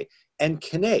apply and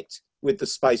connect with the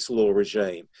space law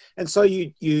regime? And so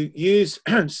you use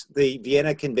the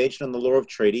Vienna Convention on the Law of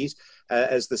Treaties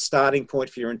as the starting point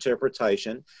for your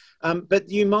interpretation. But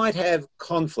you might have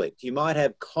conflict. You might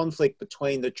have conflict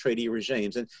between the treaty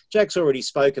regimes. And Jack's already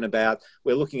spoken about,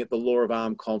 we're looking at the law of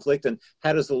armed conflict, and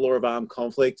how does the law of armed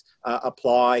conflict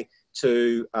apply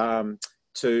to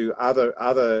the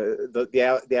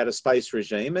outer space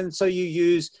regime? And so you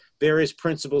use various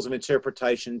principles of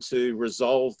interpretation to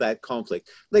resolve that conflict.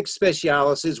 Lex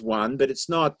specialis is one, but it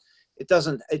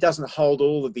doesn't hold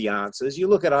all of the answers. You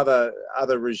look at other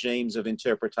regimes of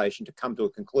interpretation to come to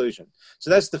a conclusion. So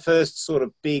that's the first sort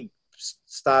of big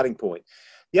starting point.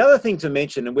 The other thing to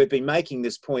mention, and we've been making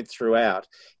this point throughout,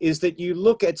 is that you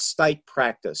look at state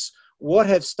practice. What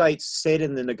have states said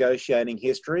in the negotiating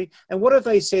history, and what have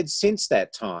they said since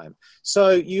that time? So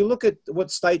you look at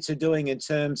what states are doing in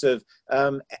terms of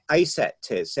ASAT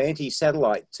tests,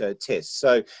 anti-satellite tests.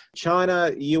 So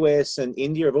China, US, and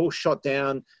India have all shot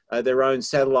down their own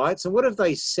satellites. And what have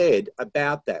they said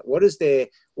about that? What is their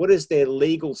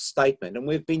legal statement? And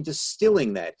we've been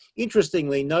distilling that.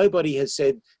 Interestingly, nobody has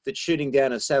said that shooting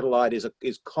down a satellite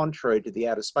is contrary to the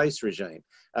outer space regime.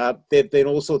 There have been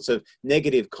all sorts of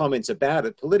negative comments about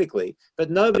it politically, but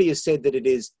nobody has said that it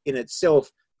is in itself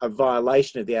a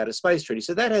violation of the Outer Space Treaty.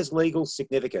 So that has legal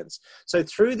significance. So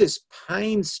through this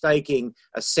painstaking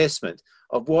assessment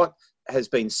of what has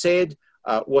been said,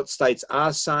 what states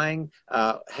are saying,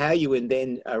 how you would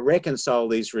then reconcile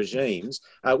these regimes,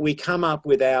 we come up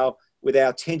with our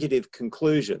tentative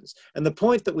conclusions. And the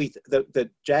point that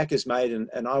Jack has made,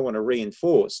 and I want to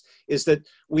reinforce, is that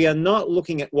we are not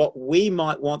looking at what we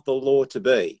might want the law to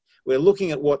be. We're looking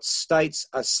at what states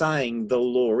are saying the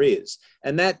law is.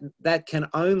 And that can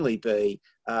only be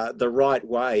the right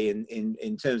way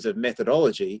in terms of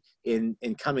methodology in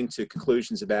coming to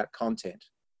conclusions about content.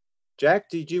 Jack,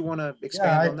 did you want to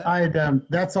expand on that?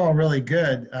 That's all really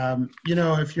good.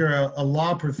 If you're a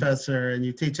law professor and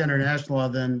you teach international law,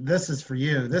 then this is for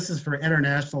you. This is for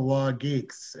international law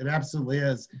geeks. It absolutely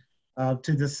is,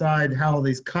 to decide how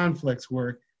these conflicts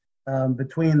work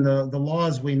between the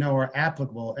laws we know are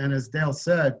applicable. And as Dale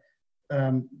said,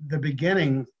 the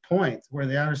beginning point where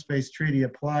the Outer Space Treaty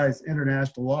applies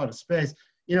international law to space,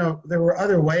 there were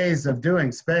other ways of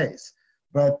doing space,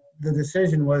 but the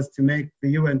decision was to make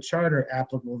the UN Charter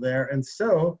applicable there. And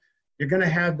so you're going to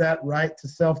have that right to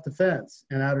self-defense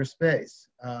in outer space.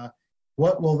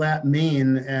 What will that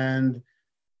mean? And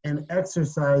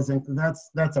exercising,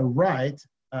 that's a right.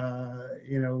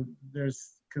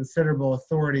 There's considerable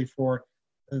authority for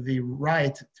the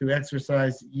right to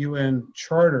exercise UN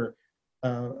Charter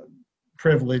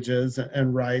privileges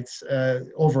and rights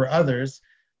over others.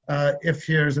 If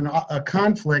there's a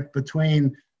conflict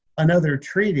between another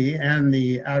treaty and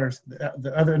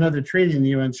another treaty in the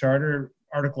UN Charter,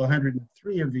 Article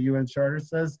 103 of the UN Charter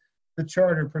says the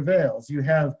Charter prevails. You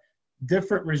have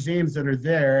different regimes that are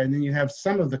there, and then you have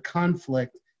some of the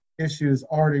conflict issues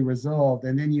already resolved,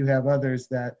 and then you have others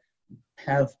that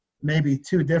have maybe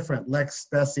two different lex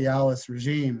specialis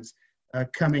regimes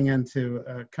coming into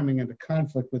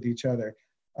conflict with each other.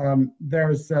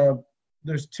 There's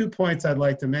 2 points I'd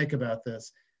like to make about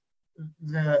this.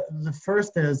 The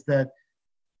first is that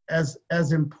as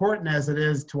important as it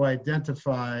is to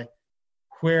identify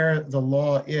where the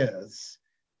law is,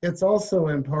 it's also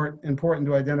important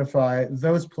to identify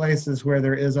those places where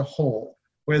there is a hole,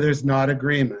 where there's not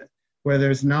agreement, where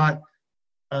there's not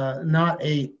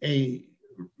a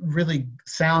really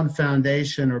sound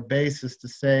foundation or basis to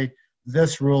say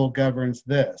this rule governs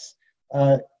this.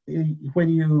 When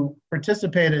you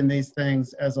participate in these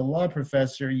things as a law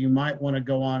professor, you might want to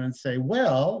go on and say,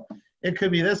 well, it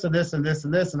could be this and this and this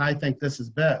and this, and I think this is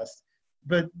best.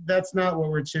 But that's not what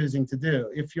we're choosing to do.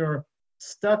 If you're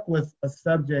stuck with a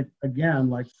subject, again,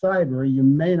 like cyber, you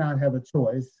may not have a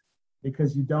choice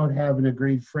because you don't have an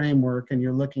agreed framework and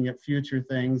you're looking at future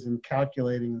things and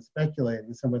calculating and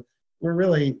speculating. So we're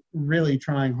really, really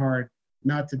trying hard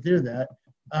not to do that.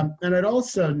 And I'd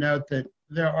also note that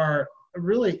there are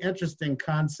really interesting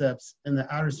concepts in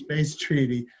the Outer Space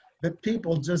Treaty that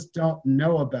people just don't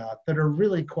know about that are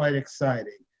really quite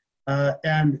exciting.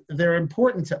 And they're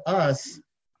important to us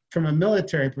from a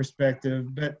military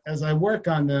perspective, but as I work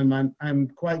on them, I'm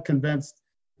quite convinced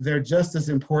they're just as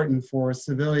important for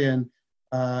civilian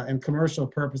and commercial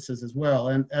purposes as well.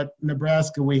 And at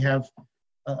Nebraska, we have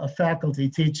a faculty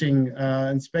teaching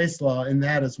in space law in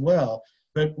that as well.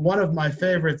 But one of my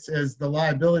favorites is the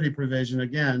liability provision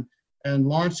again, and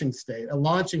launching state. A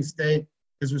launching state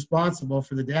is responsible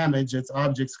for the damage its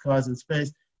objects cause in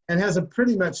space and has a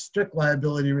pretty much strict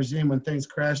liability regime when things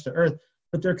crash to Earth.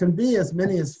 But there can be as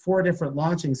many as 4 different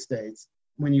launching states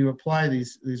when you apply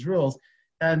these rules.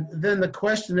 And then the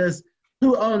question is,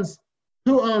 who's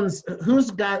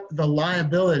got the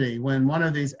liability when one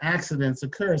of these accidents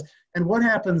occurs? And what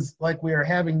happens, like we are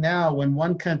having now, when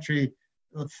one country,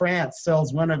 France,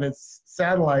 sells one of its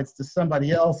satellites to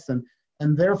somebody else and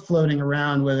they're floating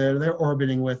around with it, or they're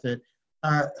orbiting with it?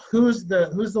 Who's the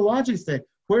launching state?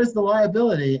 Where's the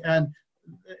liability? And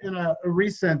in a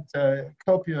recent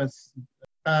copious,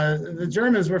 the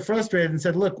Germans were frustrated and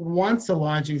said, look, once a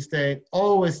launching state,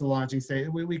 always a launching state.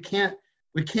 We can't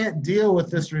deal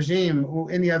with this regime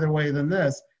any other way than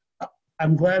this.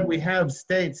 I'm glad we have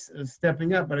states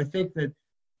stepping up, but I think that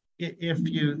if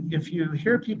you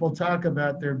hear people talk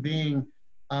about there being,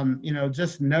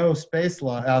 just no space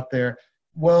law out there,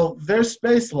 well, there's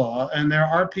space law, and there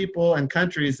are people and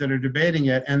countries that are debating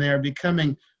it, and they are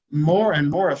becoming more and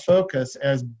more a focus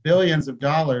as billions of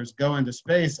dollars go into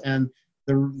space, and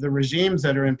the regimes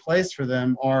that are in place for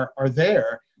them are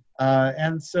there.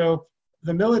 And so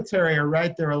the military are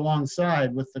right there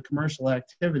alongside with the commercial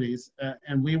activities,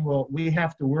 and we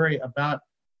have to worry about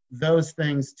those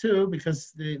things too,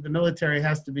 because the military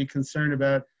has to be concerned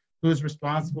about who's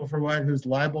responsible for what, who's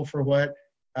liable for what,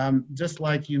 just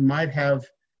like you might have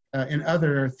in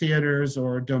other theaters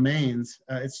or domains.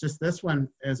 It's just this one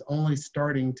is only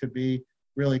starting to be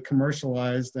really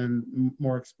commercialized and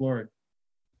more explored.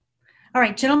 All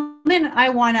right, gentlemen, I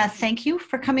want to thank you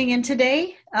for coming in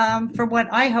today for what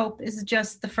I hope is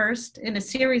just the first in a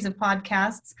series of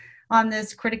podcasts on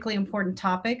this critically important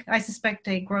topic. I suspect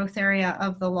a growth area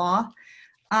of the law,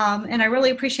 and I really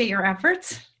appreciate your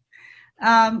efforts.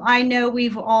 I know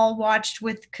we've all watched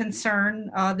with concern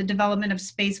the development of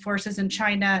space forces in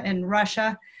China and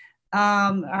Russia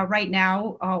right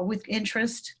now with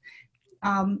interest.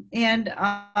 Obviously,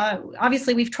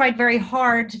 we've tried very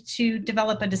hard to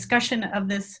develop a discussion of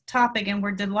this topic, and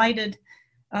we're delighted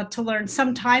to learn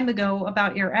some time ago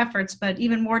about your efforts, but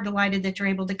even more delighted that you're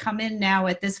able to come in now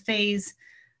at this phase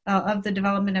of the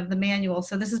development of the manual.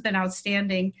 So this has been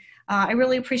outstanding. I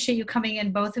really appreciate you coming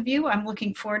in, both of you. I'm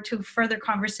looking forward to further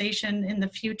conversation in the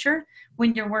future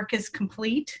when your work is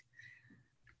complete.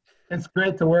 It's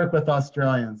great to work with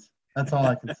Australians. That's all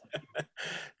I can say.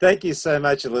 Thank you so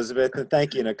much, Elizabeth. And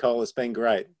thank you, Nicole. It's been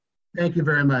great. Thank you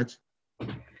very much.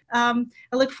 I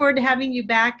look forward to having you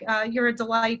back. You're a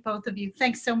delight, both of you.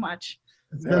 Thanks so much.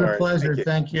 It's been a pleasure.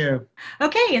 Thank you.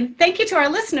 Okay, and thank you to our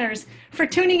listeners for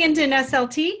tuning into an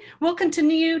SLT. We'll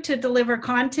continue to deliver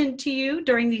content to you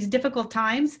during these difficult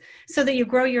times so that you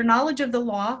grow your knowledge of the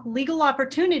law, legal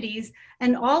opportunities,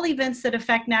 and all events that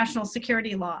affect national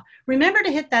security law. Remember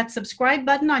to hit that subscribe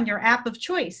button on your app of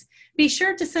choice. Be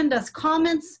sure to send us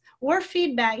comments or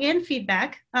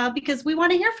feedback because we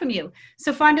want to hear from you.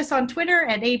 So find us on Twitter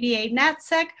at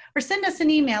ABA-NatSec or send us an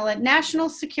email at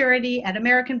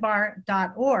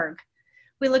nationalsecurity@americanbar.org.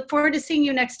 We look forward to seeing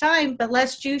you next time, but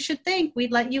lest you should think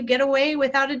we'd let you get away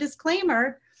without a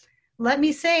disclaimer, let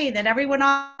me say that everyone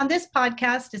on this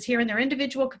podcast is here in their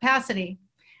individual capacity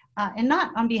and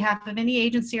not on behalf of any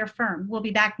agency or firm. We'll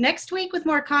be back next week with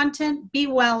more content. Be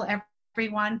well,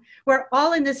 everyone. We're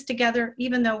all in this together,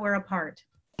 even though we're apart.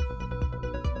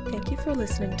 Thank you for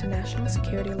listening to National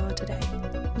Security Law Today.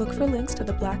 Look for links to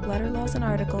the black letter laws and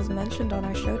articles mentioned on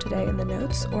our show today in the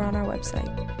notes or on our website.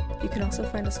 You can also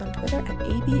find us on Twitter at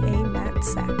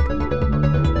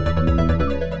ABA-NatSec.